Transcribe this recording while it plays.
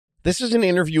This is an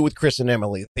interview with Chris and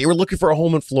Emily. They were looking for a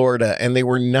home in Florida, and they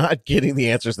were not getting the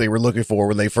answers they were looking for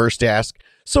when they first asked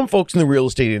some folks in the real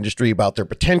estate industry about their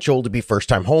potential to be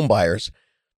first-time home buyers.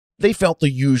 They felt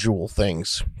the usual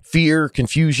things: fear,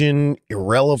 confusion,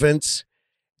 irrelevance,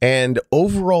 and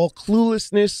overall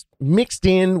cluelessness mixed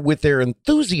in with their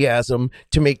enthusiasm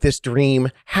to make this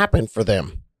dream happen for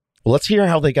them. Well, let's hear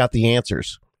how they got the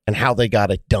answers and how they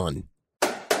got it done.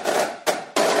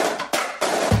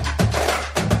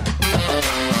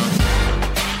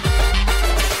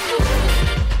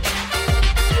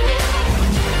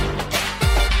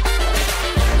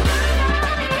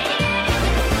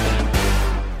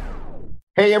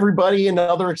 Hey, everybody,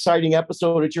 another exciting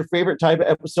episode. It's your favorite type of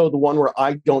episode, the one where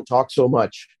I don't talk so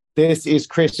much. This is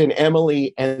Chris and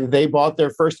Emily, and they bought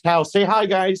their first house. Say hi,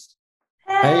 guys.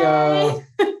 Hey.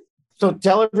 So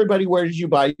tell everybody, where did you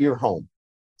buy your home?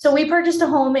 So we purchased a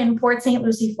home in Port St.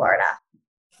 Lucie, Florida.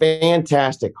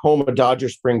 Fantastic. Home of Dodger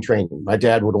spring training. My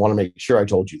dad would want to make sure I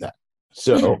told you that.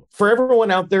 So for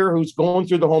everyone out there who's going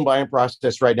through the home buying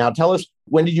process right now, tell us,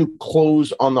 when did you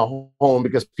close on the home?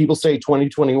 Because people say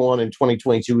 2021 and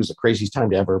 2022 is the craziest time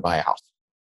to ever buy a house.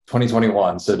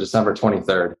 2021, so December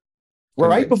 23rd.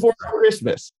 Right before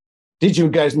Christmas. Did you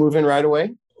guys move in right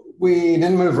away? We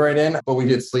didn't move right in, but we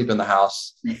did sleep in the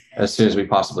house as soon as we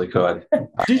possibly could.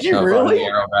 Did you really?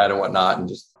 Arrowhead and whatnot, and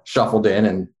just shuffled in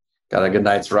and got a good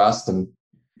night's rest and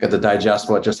got to digest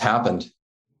what just happened.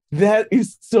 That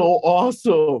is so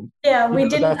awesome. Yeah, we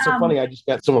didn't. That's so funny. I just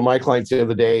met some of my clients the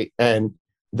other day, and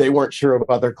they weren't sure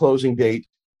about their closing date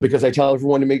because I tell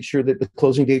everyone to make sure that the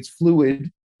closing date's fluid.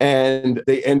 And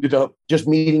they ended up just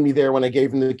meeting me there when I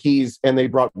gave them the keys, and they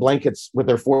brought blankets with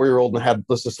their 4-year-old and had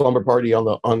this a slumber party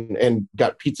and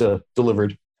got pizza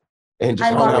delivered and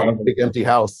just hung out in a big empty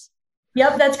house.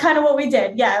 Yep, that's kind of what we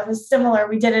did. Yeah, it was similar.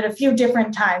 We did it a few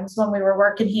different times when we were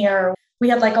working here. We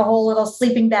had like a whole little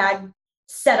sleeping bag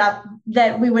set up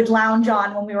that we would lounge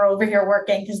on when we were over here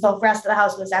working because the rest of the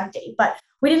house was empty. But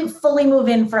we didn't fully move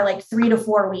in for like 3 to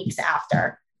 4 weeks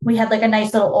after. We had like a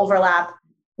nice little overlap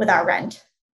with our rent.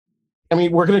 I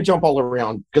mean, we're going to jump all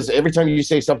around because every time you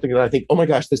say something that I think, oh my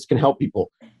gosh, this can help people.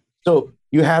 So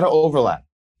you had an overlap.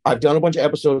 I've done a bunch of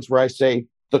episodes where I say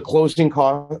the closing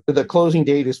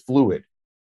date is fluid.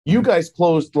 You guys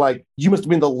closed like, you must have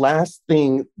been the last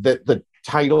thing that the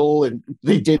title and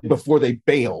they did before they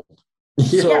bailed.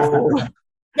 So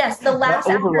yes, the last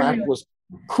overlap was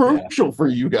crucial for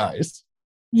you guys.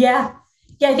 Yeah.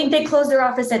 Yeah, I think they closed their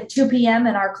office at 2 p.m.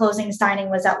 and our closing signing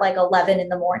was at like 11 in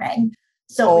the morning.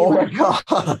 So my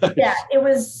God. Yeah, it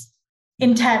was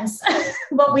intense,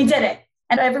 but we did it.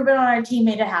 And everyone on our team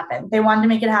made it happen. They wanted to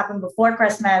make it happen before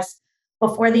Christmas,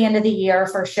 before the end of the year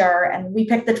for sure. And we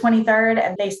picked the 23rd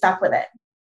and they stuck with it.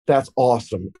 That's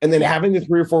awesome. And then having the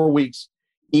 3 or 4 weeks,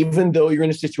 even though you're in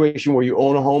a situation where you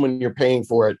own a home and you're paying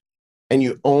for it and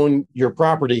you own your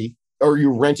property or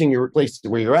you're renting your place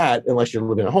where you're at, unless you're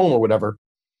living at home or whatever,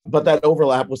 but that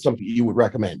overlap was something you would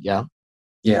recommend. Yeah.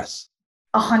 Yes.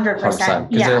 100%.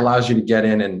 Because it allows you to get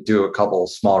in and do a couple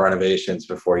small renovations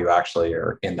before you actually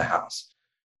are in the house.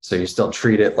 So you still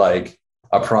treat it like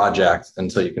a project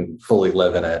until you can fully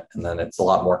live in it. And then it's a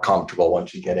lot more comfortable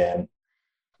once you get in.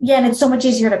 Yeah. And it's so much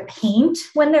easier to paint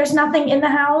when there's nothing in the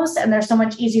house. And there's so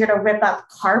much easier to rip up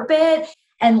carpet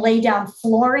and lay down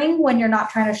flooring when you're not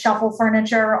trying to shuffle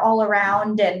furniture all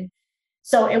around. And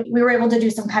so we were able to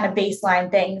do some kind of baseline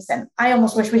things. And I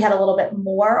almost wish we had a little bit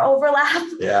more overlap.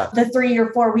 Yeah. The 3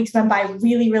 or 4 weeks went by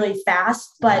really, really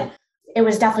fast, but it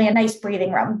was definitely a nice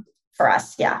breathing room for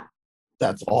us. Yeah.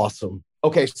 That's awesome.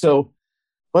 Okay. So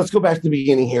let's go back to the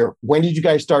beginning here. When did you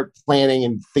guys start planning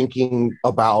and thinking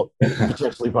about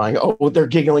potentially buying? Oh, they're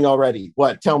giggling already.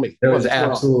 What? Tell me. There was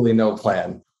absolutely no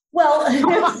plan. Well,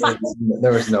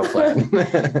 there was no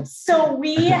plan. So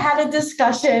we had a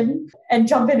discussion, and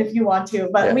jump in if you want to,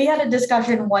 but we had a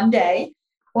discussion one day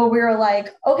where we were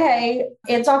like, okay,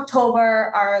 it's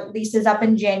October. Our lease is up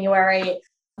in January.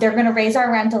 They're going to raise our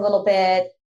rent a little bit,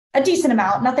 a decent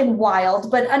amount, nothing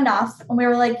wild, but enough. And we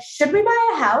were like, should we buy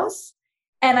a house?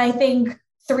 And I think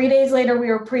 3 days later, we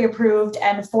were pre-approved,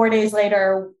 and 4 days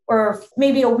later, or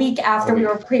maybe a week after we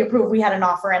were pre-approved, we had an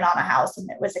offer in on a house and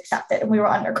it was accepted and we were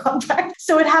under contract.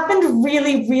 So it happened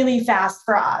really, really fast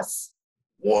for us.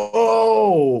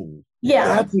 Whoa. Yeah.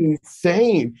 That's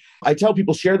insane. I tell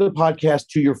people, share the podcast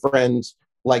to your friends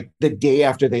like the day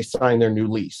after they sign their new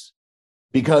lease,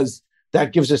 because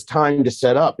that gives us time to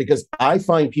set up. Because I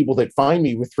find people that find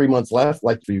me with 3 months left,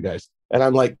 like for you guys. And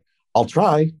I'm like, I'll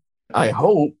try. I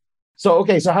hope. So,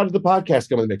 okay. So how did the podcast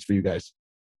come in the mix for you guys?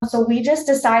 So we just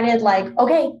decided like,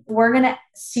 okay, we're going to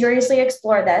seriously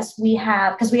explore this.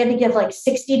 Because we had to give like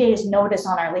 60 days notice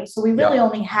on our lease. So we really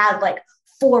only had like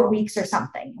 4 weeks or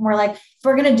something. And we're like, if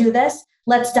we're going to do this,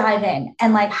 let's dive in.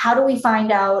 And like, how do we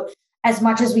find out as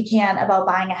much as we can about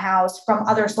buying a house from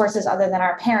other sources other than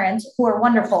our parents, who are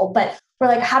wonderful, but we're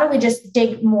like, how do we just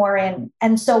dig more in?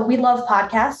 And so we love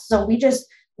podcasts. So we just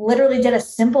literally did a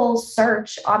simple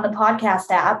search on the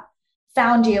podcast app,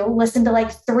 found you, listened to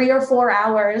like 3 or 4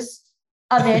 hours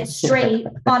of it straight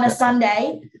on a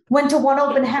Sunday, went to one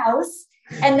open house.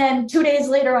 And then 2 days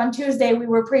later on Tuesday, we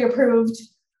were pre-approved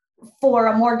for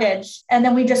a mortgage. And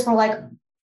then we just were like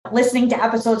listening to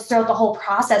episodes throughout the whole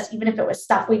process, even if it was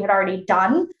stuff we had already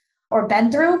done or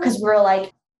been through, because we were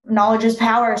like, knowledge is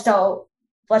power. So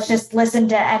let's just listen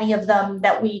to any of them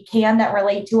that we can that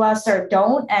relate to us or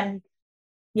don't. And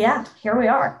yeah, here we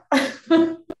are.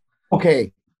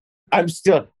 Okay. I'm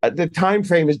still, the time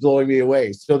frame is blowing me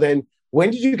away. So then when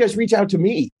did you guys reach out to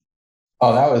me?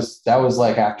 Oh, that was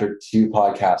like after 2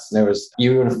 podcasts. And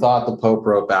you would have thought the Pope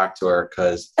wrote back to her,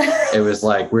 because it was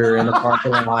like we were in the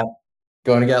parking lot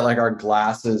going to get like our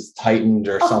glasses tightened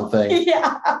or something.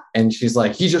 Yeah. And she's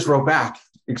like, he just wrote back,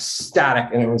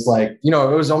 ecstatic. And it was like, it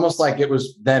was almost like it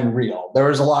was then real. There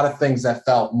was a lot of things that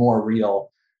felt more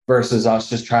real versus us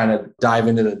just trying to dive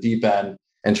into the deep end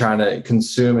and trying to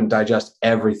consume and digest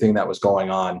everything that was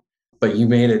going on. But you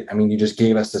made it, you just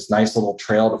gave us this nice little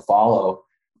trail to follow.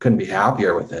 Couldn't be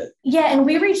happier with it. Yeah. And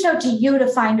we reached out to you to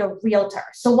find a realtor.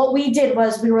 So what we did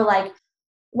was we were like,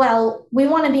 well, we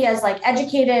want to be as like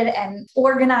educated and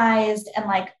organized and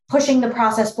like pushing the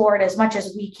process forward as much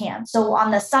as we can. So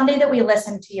on the Sunday that we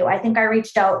listened to you, I think I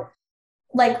reached out,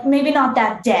 like maybe not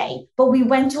that day, but we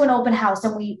went to an open house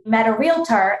and we met a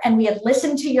realtor and we had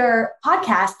listened to your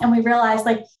podcast and we realized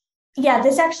like, yeah,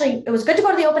 it was good to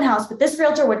go to the open house, but this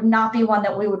realtor would not be one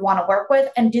that we would want to work with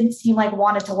and didn't seem like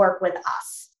wanted to work with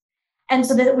us. And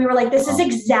so we were like, this is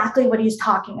exactly what he's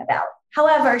talking about.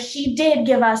 However, she did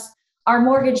give us our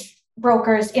mortgage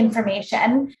broker's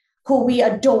information, who we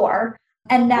adore.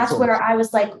 And that's where I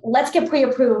was like, let's get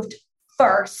pre-approved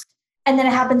first. And then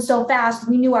it happened so fast.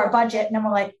 We knew our budget. And then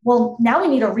we're like, well, now we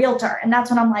need a realtor. And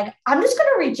that's when I'm like, I'm just going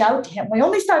to reach out to him. We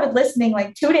only started listening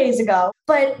like 2 days ago,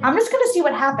 but I'm just going to see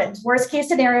what happens. Worst case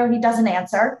scenario, he doesn't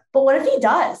answer. But what if he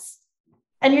does?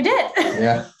 And you did.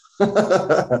 Yeah.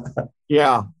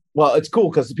 Yeah. Well, it's cool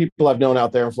because the people I've known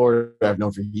out there in Florida, I've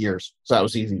known for years. So that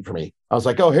was easy for me. I was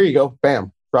like, oh, here you go.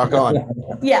 Bam. Rock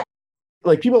on. Yeah.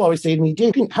 Like people always say to me,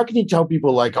 Dave, how can you tell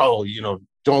people like, oh,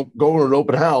 don't go to an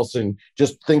open house and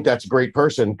just think that's a great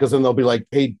person? Because then they'll be like,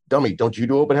 hey, dummy, don't you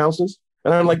do open houses?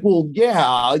 And I'm like, well,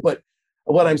 yeah. But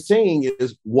what I'm saying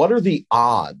is, what are the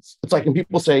odds? It's like when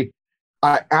people say,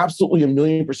 I absolutely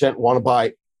 1,000,000% want to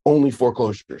buy only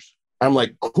foreclosures. I'm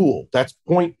like, cool. That's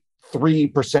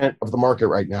 0.3% of the market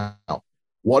right now.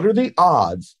 What are the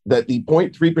odds that the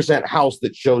 0.3% house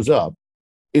that shows up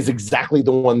is exactly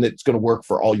the one that's going to work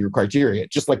for all your criteria?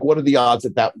 Just like, what are the odds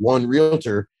that that one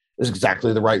realtor is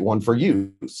exactly the right one for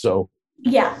you? So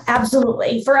yeah,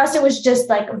 absolutely. For us, it was just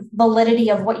like validity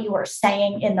of what you were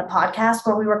saying in the podcast,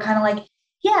 where we were kind of like,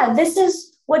 yeah, this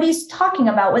is what he's talking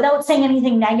about, without saying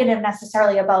anything negative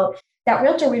necessarily about that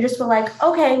realtor. We just were like,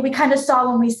 okay, we kind of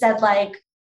saw when we said like,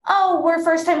 oh, we're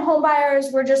first-time home buyers,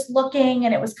 we're just looking.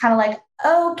 And it was kind of like,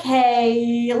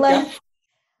 okay, like. Yeah.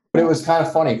 But it was kind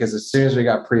of funny because as soon as we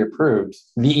got pre-approved,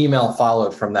 the email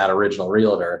followed from that original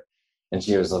realtor and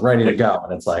she was ready to go.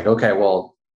 And it's like, okay,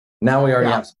 well, now we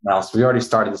already have something else. We already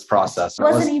started this process. It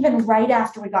wasn't even right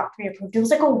after we got pre-approved. It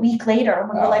was like a week later. And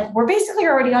we were like, we're basically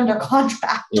already under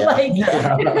contract. Yeah.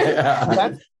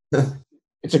 Like,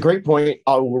 it's a great point.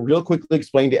 I'll real quickly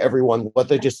explain to everyone what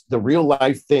the real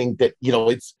life thing that,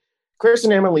 it's Chris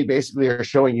and Emily basically are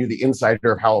showing you the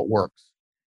insider of how it works.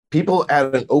 People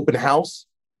at an open house,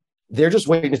 they're just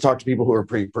waiting to talk to people who are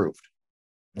pre-approved.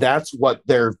 That's what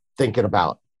they're thinking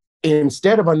about.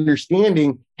 Instead of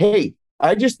understanding, hey,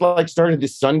 I just started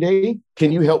this Sunday.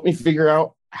 Can you help me figure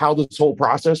out how this whole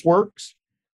process works?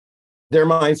 Their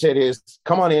mindset is,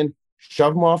 come on in,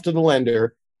 shove them off to the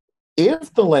lender.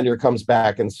 If the lender comes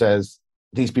back and says,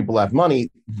 these people have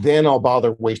money, then I'll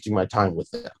bother wasting my time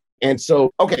with them. And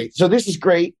so, okay, so this is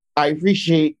great. I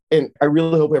appreciate, and I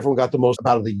really hope everyone got the most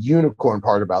out of the unicorn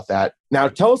part about that. Now,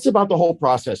 tell us about the whole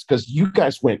process, because you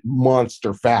guys went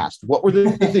monster fast. What were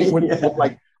the things,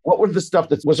 what were the stuff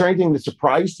was there anything that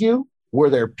surprised you? Were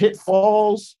there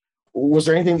pitfalls? Was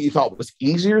there anything that you thought was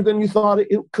easier than you thought it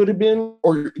could have been,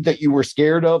 or that you were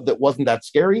scared of that wasn't that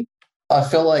scary? I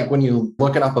feel like when you're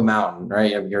looking up a mountain,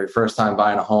 right? Your first time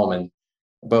buying a home and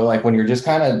But like when you're just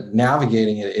kind of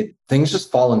navigating it, things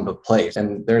just fall into place.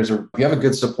 And you have a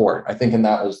good support. I think, and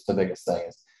that was the biggest thing,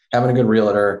 is having a good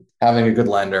realtor, having a good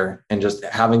lender, and just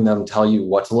having them tell you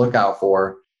what to look out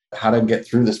for, how to get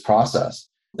through this process.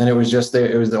 And it was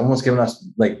almost giving us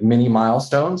like mini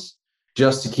milestones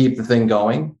just to keep the thing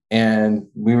going. And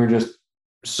we were just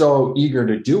so eager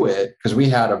to do it because we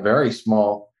had a very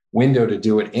small window to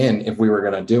do it in if we were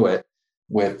going to do it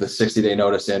with the 60-day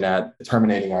notice in at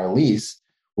terminating our lease.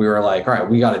 We were like, all right,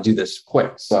 we got to do this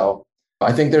quick. So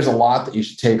I think there's a lot that you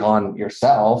should take on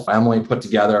yourself. Emily put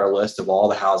together a list of all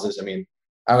the houses. I mean,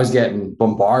 I was getting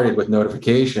bombarded with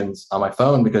notifications on my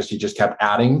phone because she just kept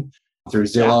adding through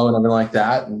Zillow and everything like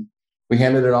that. And we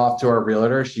handed it off to our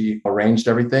realtor. She arranged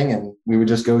everything, and we would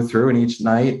just go through and each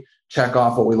night check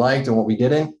off what we liked and what we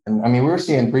didn't. And I mean, we were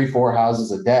seeing 3-4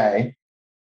 houses a day.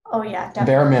 Oh yeah, definitely.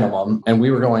 Bare minimum. And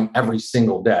we were going every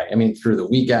single day. I mean, through the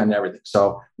weekend and everything.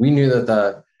 So we knew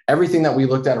that everything that we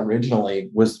looked at originally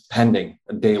was pending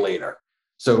a day later.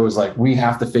 So it was like, we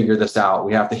have to figure this out.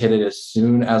 We have to hit it as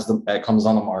soon as it comes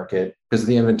on the market, because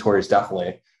the inventory is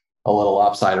definitely a little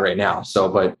upside right now. So,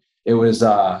 but it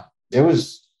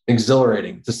was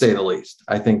exhilarating, to say the least.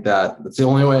 I think that's the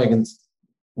only way I can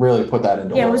really put that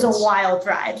into words. It was a wild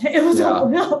ride. It was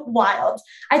wild.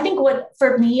 I think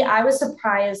for me, I was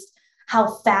surprised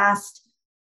how fast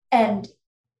and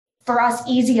for us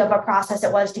easy of a process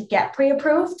it was to get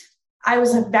pre-approved. I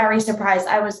was very surprised.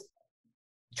 I was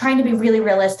trying to be really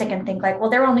realistic and think like, well,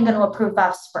 they're only going to approve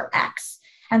us for X.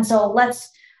 And so let's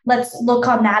look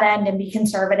on that end and be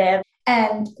conservative.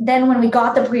 And then when we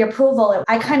got the pre-approval,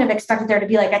 I kind of expected there to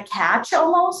be like a catch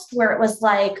almost, where it was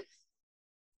like,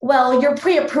 well, you're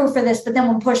pre-approved for this, but then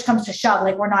when push comes to shove,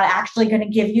 like we're not actually going to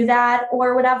give you that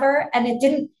or whatever. And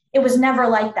it was never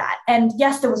like that. And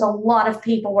yes, there was a lot of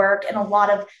paperwork and a lot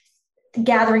of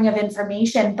gathering of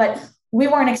information, but we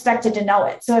weren't expected to know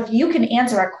it. So if you can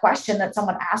answer a question that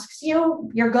someone asks you,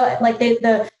 you're good. Like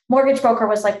the mortgage broker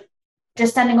was like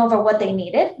just sending over what they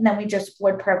needed, and then we just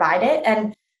would provide it.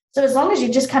 And so as long as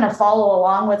you just kind of follow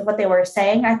along with what they were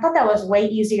saying, I thought that was way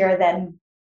easier than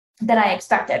I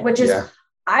expected, which is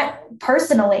I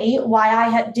personally why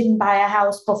I didn't buy a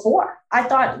house before. I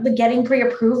thought the getting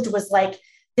pre-approved was like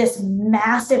this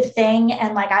massive thing.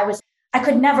 And like I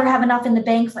could never have enough in the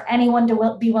bank for anyone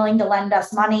to be willing to lend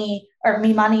us money or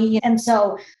me money. And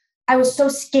so I was so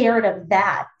scared of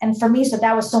that. And for me, so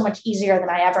that was so much easier than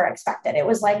I ever expected. It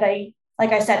was like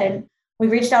I said, and we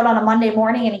reached out on a Monday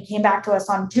morning and he came back to us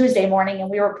on Tuesday morning and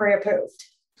we were pre-approved.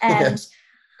 And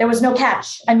there was no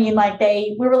catch. I mean, like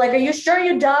we were like, are you sure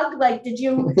you dug? Like, did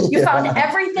you found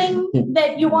everything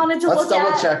that you wanted to look at?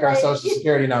 Let's double check our social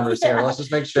security numbers here. Let's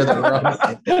just make sure that we're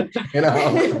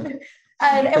on,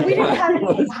 And we didn't have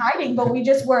anything hiding, but we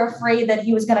just were afraid that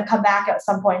he was going to come back at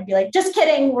some point and be like, just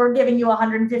kidding. We're giving you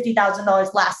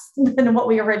 $150,000 less than what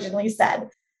we originally said.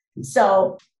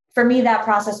 So for me, that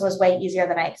process was way easier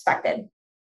than I expected.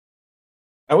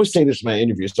 I always say this in my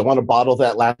interviews. So I want to bottle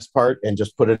that last part and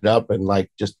just put it up and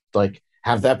just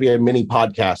have that be a mini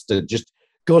podcast that just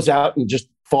goes out and just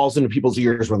falls into people's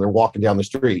ears when they're walking down the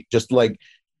street. Just like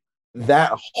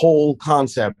that whole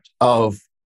concept of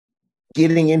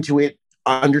getting into it,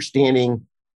 understanding,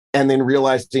 and then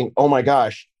realizing, oh my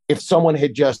gosh, if someone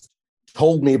had just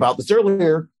told me about this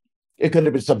earlier, it could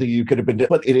have been something you could have been doing.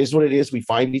 But it is what it is. We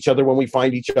find each other when we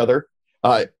find each other.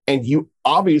 And you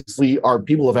obviously are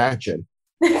people of action,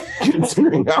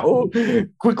 considering how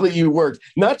quickly you worked.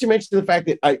 Not to mention the fact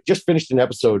that I just finished an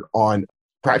episode on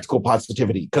practical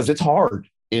positivity, because it's hard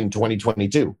in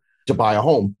 2022 to buy a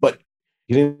home. But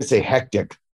you didn't say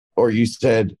hectic, or you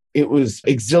said it was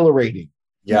exhilarating.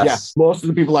 Yes. Yeah. Most of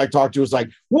the people I talked to was like,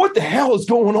 what the hell is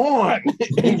going on?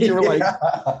 And you were like,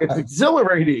 it's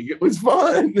exhilarating. It was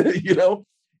fun.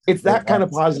 It's that kind of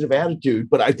positive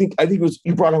attitude. But I think it was,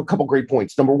 you brought up a couple great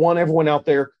points. Number one, everyone out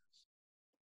there,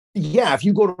 if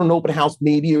you go to an open house,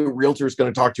 maybe a realtor is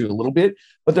going to talk to you a little bit,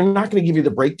 but they're not going to give you the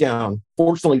breakdown.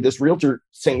 Fortunately, this realtor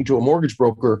saying to a mortgage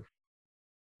broker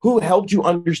who helped you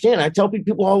understand. I tell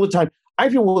people all the time, I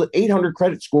have people with 800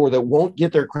 credit score that won't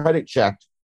get their credit checked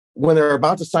when they're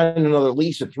about to sign another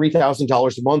lease at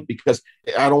 $3,000 a month because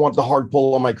I don't want the hard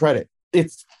pull on my credit.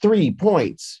 It's 3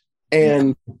 points,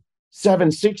 and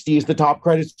 760 is the top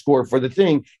credit score for the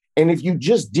thing. And if you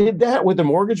just did that with a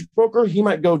mortgage broker, he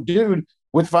might go, dude,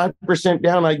 with 5%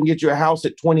 down, I can get you a house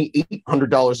at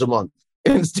 $2,800 a month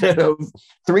instead of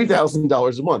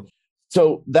 $3,000 a month.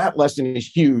 So that lesson is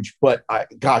huge. But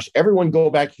everyone go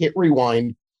back, hit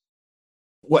rewind.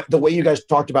 The way you guys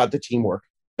talked about the teamwork,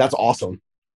 that's awesome.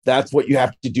 That's what you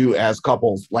have to do as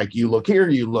couples. Like, you look here,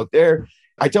 you look there.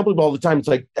 I tell people all the time, it's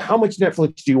like, how much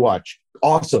Netflix do you watch?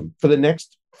 awesome. For the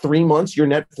next 3 months, your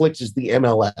Netflix is the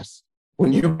MLS.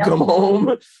 When you come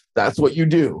home, that's what you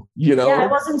do, you know? Yeah, I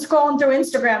wasn't scrolling through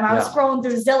Instagram. I was scrolling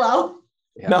through Zillow.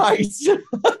 Yeah. Nice.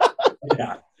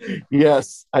 Yeah.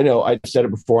 Yes, I know. I said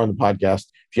it before on the podcast.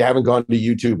 If you haven't gone to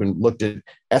YouTube and looked at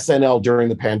SNL during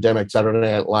the pandemic, Saturday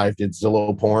Night Live did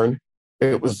Zillow porn.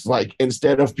 It was like,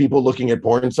 instead of people looking at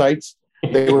porn sites,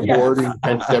 they were bored in the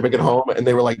pandemic at home, and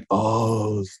they were like,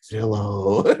 "Oh,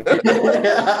 Zillow."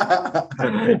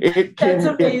 That's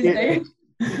amazing.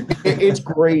 It's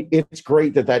great. It's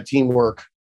great that teamwork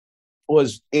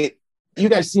was it. You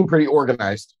guys seem pretty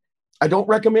organized. I don't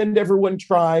recommend everyone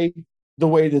try the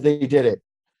way that they did it.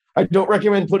 I don't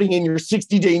recommend putting in your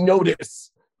 60-day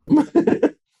notice.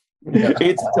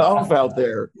 It's tough out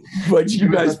there, but you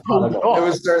guys pulled it off. It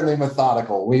was certainly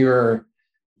methodical. We would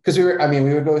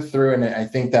go through, and I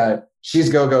think that she's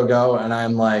go, and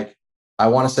I'm like, I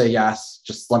want to say yes,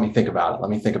 just let me think about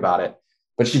it.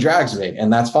 But she drags me,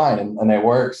 and that's fine, and it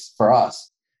works for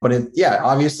us. But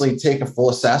obviously take a full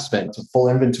assessment, a full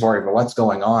inventory of what's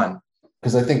going on,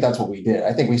 because I think that's what we did.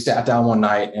 I think we sat down one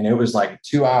night, and it was like a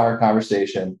 2-hour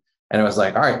conversation, and it was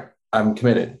like, all right, I'm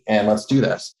committed, and let's do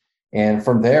this. And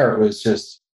from there, it was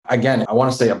just, again, I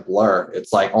want to say a blur.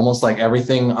 It's like almost like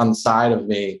everything on the side of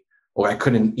me, I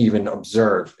couldn't even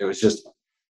observe. It was just,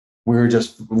 we were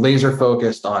just laser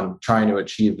focused on trying to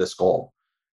achieve this goal.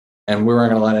 And we weren't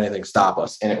going to let anything stop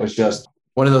us. And it was just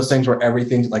one of those things where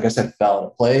everything, like I said, fell into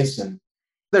place. And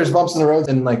there's bumps in the road.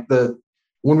 And like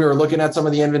when we were looking at some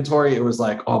of the inventory, it was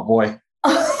like, oh boy,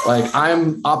 like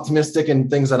I'm optimistic in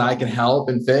things that I can help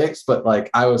and fix. But like,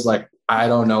 I was like, I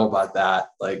don't know about that.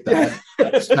 Like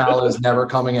that smell is never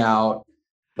coming out.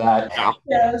 Yeah,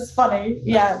 it's funny.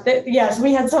 Yeah. Yes,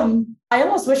 we had some, I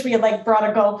almost wish we had like brought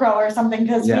a GoPro or something,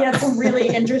 because we had some really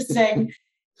interesting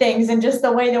things, and just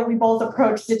the way that we both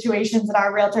approach situations, and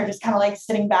our realtor just kind of like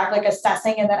sitting back, like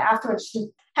assessing. And then afterwards she'd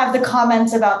have the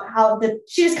comments about how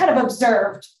she just kind of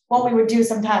observed what we would do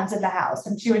sometimes in the house,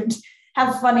 and she would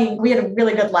have we had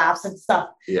really good laughs and stuff.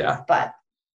 Yeah. But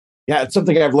yeah, it's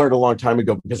something I've learned a long time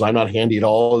ago, because I'm not handy at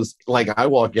all. Is like, I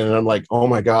walk in and I'm like, oh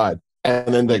my God.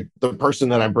 And then the person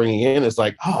that I'm bringing in is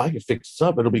like, oh, I can fix this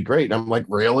up. It'll be great. And I'm like,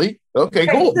 really? Okay,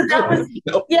 cool. So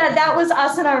that was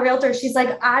us and our realtor. She's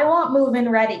like, I want move-in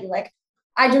ready. Like,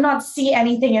 I do not see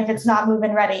anything if it's not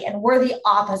move-in ready. And we're the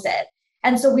opposite.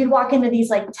 And so we'd walk into these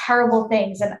like terrible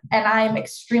things, and I'm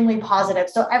extremely positive.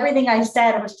 So everything I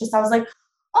said was just, I was like,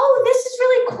 oh, this is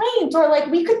really quaint, or like,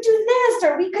 we could do this,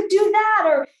 or we could do that,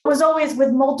 or it was always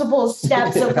with multiple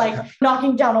steps of like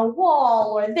knocking down a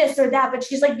wall or this or that. But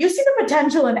she's like, you see the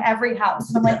potential in every house.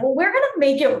 And I'm like, well, we're going to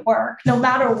make it work no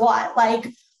matter what. Like,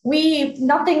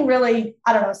 nothing really,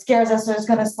 I don't know, scares us or is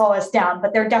going to slow us down.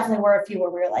 But there definitely were a few where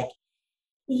we were like,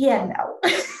 yeah, no.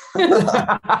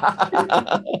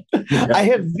 I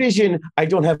have vision. I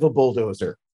don't have a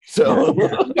bulldozer. So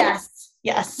yes.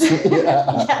 Yes.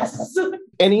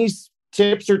 Any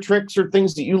tips or tricks or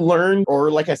things that you learned,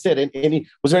 or like I said,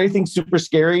 was there anything super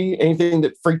scary, anything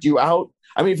that freaked you out?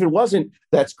 I mean, if it wasn't,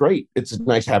 that's great. It's a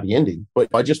nice happy ending. But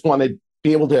I just want to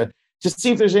be able to just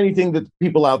see if there's anything that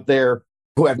people out there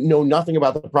who know nothing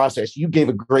about the process. You gave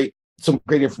some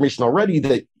great information already,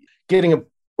 that getting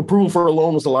approval for a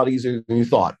loan was a lot easier than you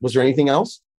thought. Was there anything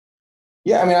else?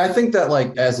 Yeah, I mean, I think that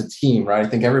like as a team, right? I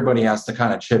think everybody has to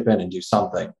kind of chip in and do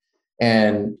something.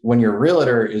 And when your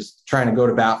realtor is trying to go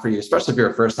to bat for you, especially if you're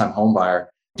a first-time home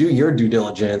buyer, do your due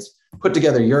diligence, put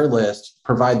together your list,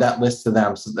 provide that list to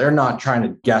them, so they're not trying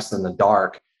to guess in the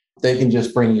dark. They can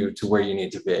just bring you to where you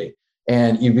need to be.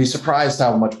 And you'd be surprised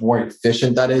how much more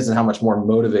efficient that is, and how much more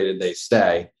motivated they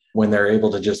stay when they're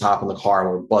able to just hop in the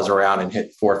car and buzz around and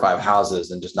hit 4 or 5 houses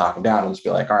and just knock them down and just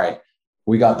be like, all right,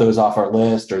 we got those off our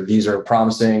list, or these are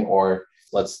promising, or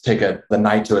let's take the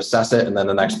night to assess it. And then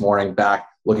the next morning back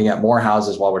looking at more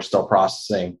houses while we're still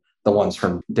processing the ones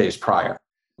from days prior.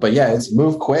 But yeah, it's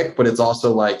move quick, but it's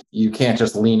also like, you can't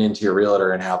just lean into your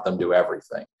realtor and have them do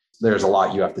everything. There's a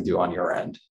lot you have to do on your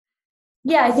end.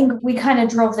 Yeah, I think we kind of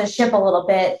drove the ship a little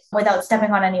bit without stepping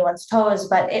on anyone's toes,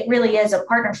 but it really is a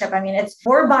partnership. I mean,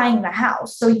 we're buying the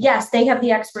house. So yes, they have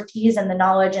the expertise and the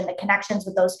knowledge and the connections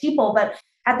with those people. But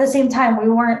at the same time, we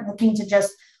weren't looking to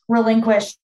just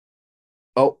relinquish.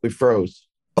 Oh, we froze.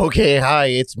 Okay, hi,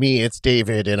 it's me, it's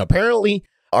David. And apparently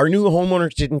our new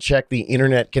homeowners didn't check the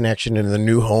internet connection in the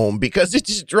new home because it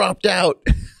just dropped out.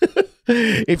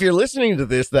 If you're listening to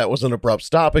this, that was an abrupt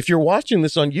stop. If you're watching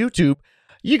this on YouTube,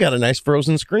 you got a nice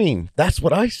frozen screen. That's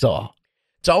what I saw.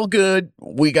 It's all good.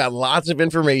 We got lots of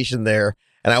information there,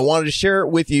 and I wanted to share it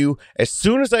with you as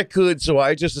soon as I could. So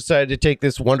I just decided to take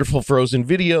this wonderful frozen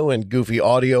video and goofy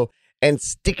audio and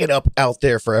stick it up out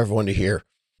there for everyone to hear.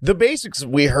 The basics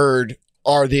we heard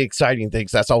are the exciting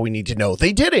things. That's all we need to know.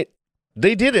 They did it.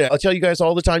 They did it. I'll tell you guys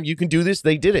all the time, you can do this.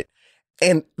 They did it.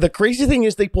 And the crazy thing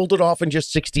is they pulled it off in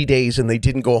just 60 days and they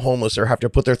didn't go homeless or have to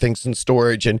put their things in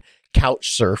storage and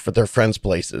couch surf at their friends'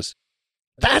 places.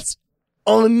 That's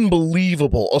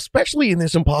unbelievable, especially in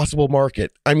this impossible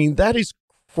market. I mean, that is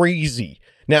crazy.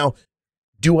 Now,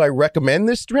 do I recommend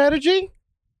this strategy?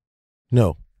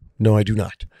 No, I do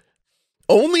not.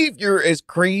 Only if you're as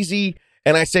crazy,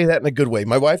 and I say that in a good way.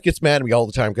 My wife gets mad at me all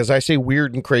the time because I say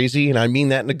weird and crazy, and I mean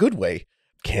that in a good way.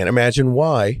 Can't imagine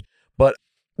why, but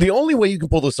the only way you can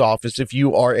pull this off is if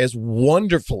you are as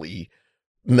wonderfully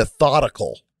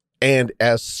methodical and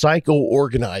as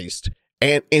psycho-organized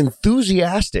and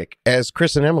enthusiastic as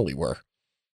Chris and Emily were.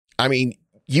 I mean,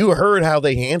 you heard how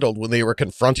they handled when they were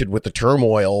confronted with the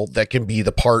turmoil that can be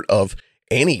the part of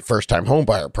any first-time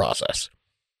homebuyer process.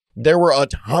 There were a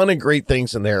ton of great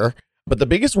things in there, but the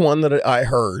biggest one that I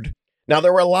heard, now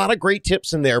there were a lot of great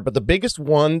tips in there, but the biggest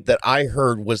one that I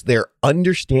heard was their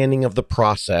understanding of the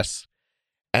process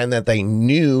and that they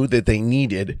knew that they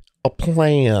needed a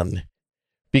plan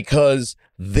because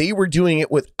they were doing it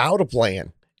without a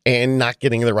plan and not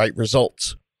getting the right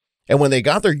results. And when they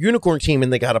got their unicorn team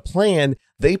and they got a plan,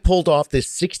 they pulled off this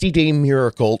 60-day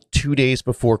miracle 2 days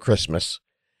before Christmas.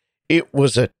 It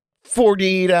was a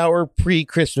 48-hour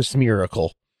pre-Christmas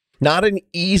miracle. Not an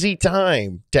easy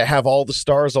time to have all the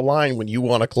stars align when you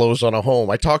want to close on a home.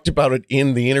 I talked about it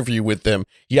in the interview with them.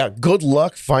 Yeah, good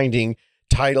luck finding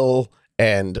title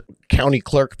and county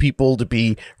clerk people to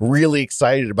be really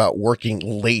excited about working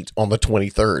late on the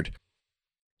 23rd.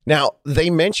 Now,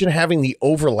 they mentioned having the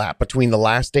overlap between the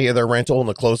last day of their rental and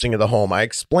the closing of the home. I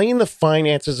explained the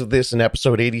finances of this in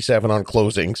episode 87 on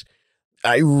closings.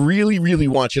 I really, really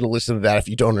want you to listen to that if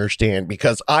you don't understand,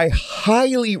 because I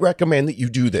highly recommend that you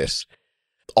do this.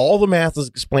 All the math is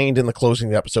explained in the closing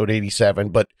of episode 87,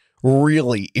 but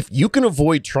really, if you can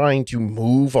avoid trying to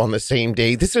move on the same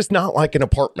day, this is not like an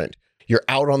apartment. You're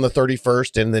out on the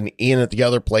 31st and then in at the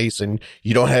other place and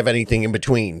you don't have anything in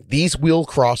between. These will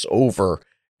cross over.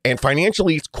 And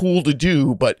financially, it's cool to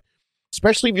do, but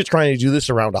especially if you're trying to do this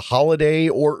around a holiday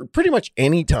or pretty much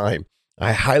any time,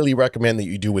 I highly recommend that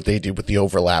you do what they did with the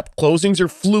overlap. Closings are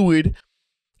fluid,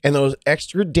 and those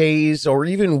extra days or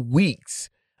even weeks,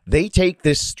 they take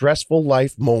this stressful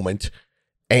life moment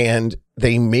and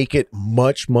they make it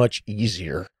much, much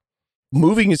easier.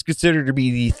 Moving is considered to be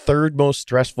the third most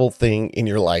stressful thing in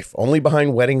your life, only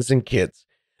behind weddings and kids.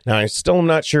 Now, I still am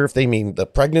not sure if they mean the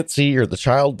pregnancy or the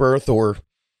childbirth or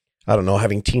I don't know,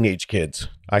 having teenage kids.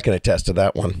 I can attest to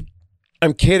that one.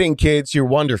 I'm kidding, kids. You're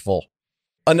wonderful.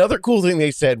 Another cool thing they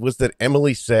said was that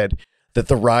Emily said that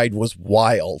the ride was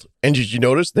wild. And did you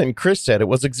notice? Then Chris said it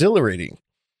was exhilarating.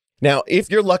 Now,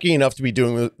 if you're lucky enough to be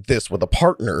doing this with a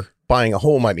partner, buying a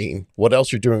home, I mean, what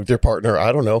else you're doing with your partner,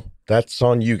 I don't know. That's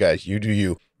on you guys. You do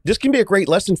you. This can be a great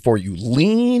lesson for you.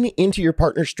 Lean into your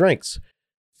partner's strengths.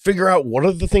 Figure out what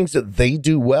are the things that they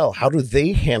do well. How do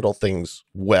they handle things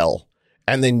well?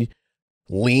 And then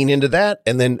lean into that,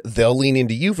 and then they'll lean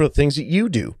into you for the things that you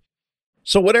do.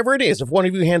 So whatever it is, if one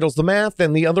of you handles the math,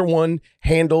 then the other one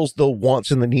handles the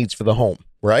wants and the needs for the home,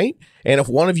 right? And if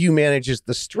one of you manages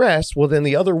the stress, well, then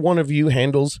the other one of you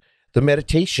handles the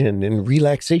meditation and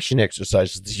relaxation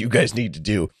exercises that you guys need to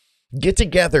do. Get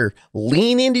together,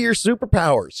 lean into your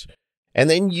superpowers, and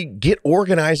then you get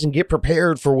organized and get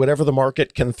prepared for whatever the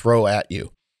market can throw at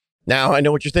you. Now, I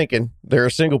know what you're thinking. There are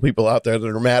single people out there that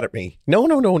are mad at me. No.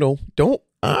 Don't.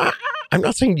 I'm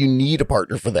not saying you need a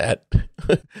partner for that.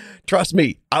 Trust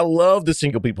me, I love the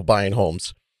single people buying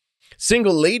homes.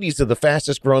 Single ladies are the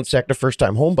fastest growing sector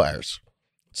first-time home buyers.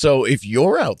 So if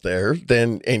you're out there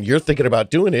and you're thinking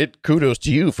about doing it, kudos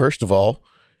to you, first of all.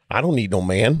 I don't need no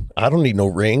man. I don't need no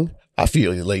ring. I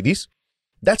feel you, ladies.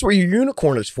 That's where your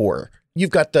unicorn is for.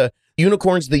 You've got the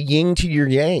unicorns, the yin to your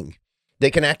yang. They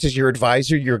can act as your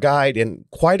advisor, your guide, and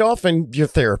quite often your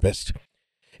therapist.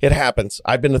 It happens.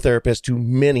 I've been a therapist to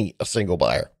many a single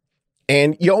buyer.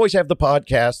 And you always have the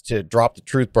podcast to drop the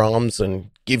truth bombs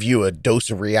and give you a dose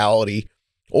of reality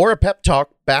or a pep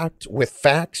talk backed with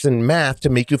facts and math to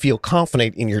make you feel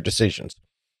confident in your decisions.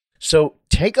 So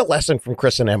take a lesson from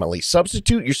Chris and Emily.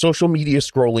 Substitute your social media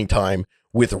scrolling time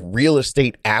with real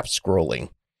estate app scrolling.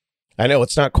 I know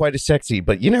it's not quite as sexy,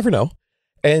 but you never know.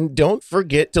 And don't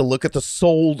forget to look at the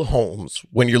sold homes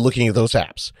when you're looking at those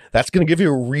apps. That's going to give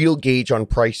you a real gauge on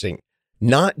pricing,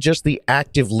 not just the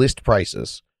active list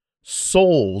prices.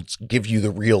 Solds give you the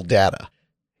real data.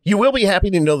 You will be happy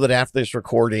to know that after this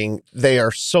recording, they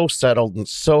are so settled and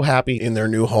so happy in their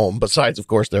new home, besides, of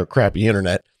course, their crappy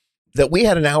internet. that we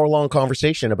had an hour-long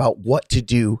conversation about what to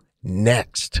do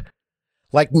next.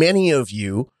 Like many of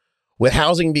you, with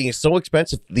housing being so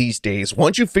expensive these days,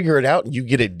 once you figure it out and you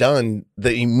get it done,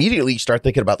 then immediately you start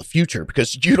thinking about the future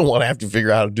because you don't want to have to figure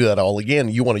out how to do that all again.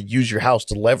 You want to use your house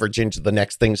to leverage into the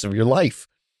next things of your life.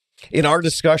 In our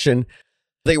discussion,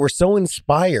 they were so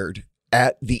inspired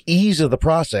at the ease of the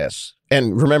process.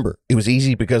 And remember, it was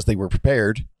easy because they were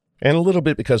prepared and a little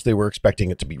bit because they were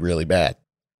expecting it to be really bad.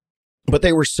 But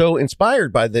they were so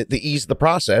inspired by the ease of the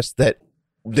process that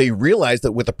they realized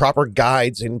that with the proper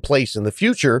guides in place in the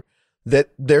future, that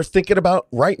they're thinking about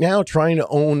right now trying to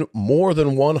own more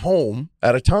than one home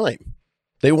at a time.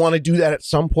 They want to do that at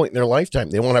some point in their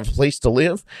lifetime. They want to have a place to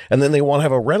live, and then they want to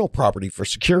have a rental property for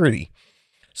security.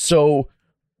 So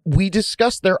we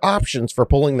discussed their options for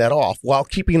pulling that off while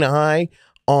keeping an eye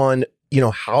on,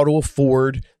 how to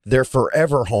afford their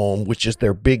forever home, which is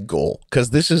their big goal,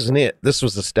 because this isn't it. This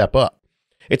was a step up.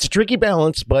 It's a tricky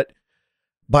balance, but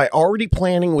by already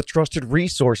planning with trusted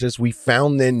resources, we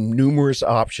found then numerous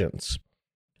options.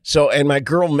 So, and my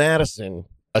girl Madison,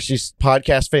 she's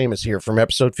podcast famous here from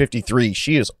episode 53.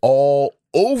 She is all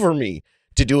over me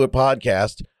to do a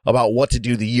podcast about what to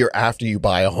do the year after you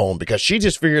buy a home, because she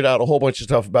just figured out a whole bunch of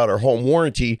stuff about her home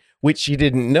warranty, which she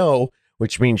didn't know,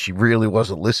 which means she really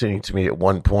wasn't listening to me at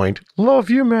one point. Love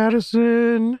you,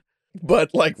 Madison.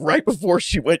 But like right before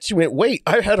she went, wait,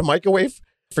 I had a microwave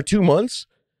for 2 months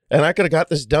and I could have got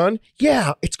this done.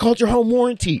 Yeah, it's called your home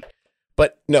warranty.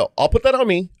 But no, I'll put that on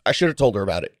me. I should have told her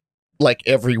about it. Like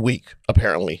every week,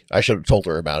 apparently. I should have told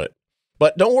her about it.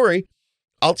 But don't worry.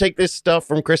 I'll take this stuff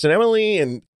from Chris and Emily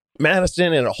and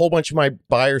Madison and a whole bunch of my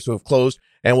buyers who have closed,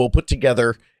 and we'll put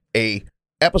together a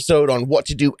episode on what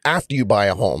to do after you buy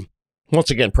a home. Once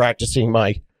again, practicing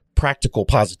my practical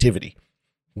positivity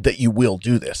that you will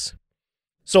do this.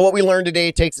 So what we learned today,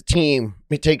 it takes a team.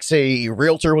 It takes a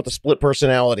realtor with a split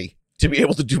personality to be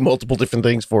able to do multiple different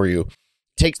things for you. It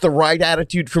takes the right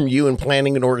attitude from you in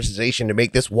planning an organization to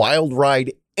make this wild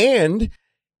ride end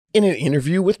in an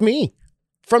interview with me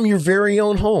from your very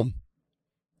own home.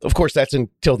 Of course, that's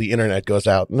until the internet goes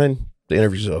out and then the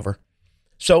interview's over.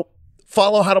 So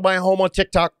follow How to Buy a Home on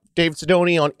TikTok, David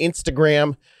Sidoni on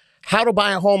Instagram, How to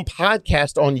Buy a Home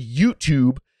podcast on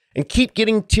YouTube, and keep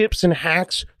getting tips and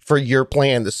hacks for your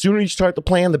plan. The sooner you start the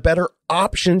plan, the better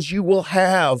options you will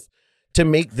have to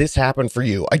make this happen for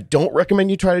you. I don't recommend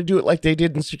you try to do it like they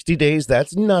did in 60 days.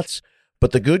 That's nuts.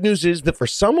 But the good news is that for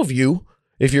some of you,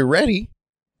 if you're ready,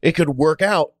 it could work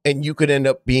out and you could end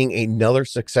up being another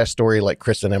success story like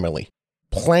Chris and Emily.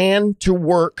 Plan to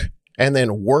work and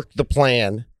then work the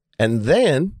plan, and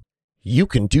then you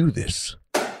can do this.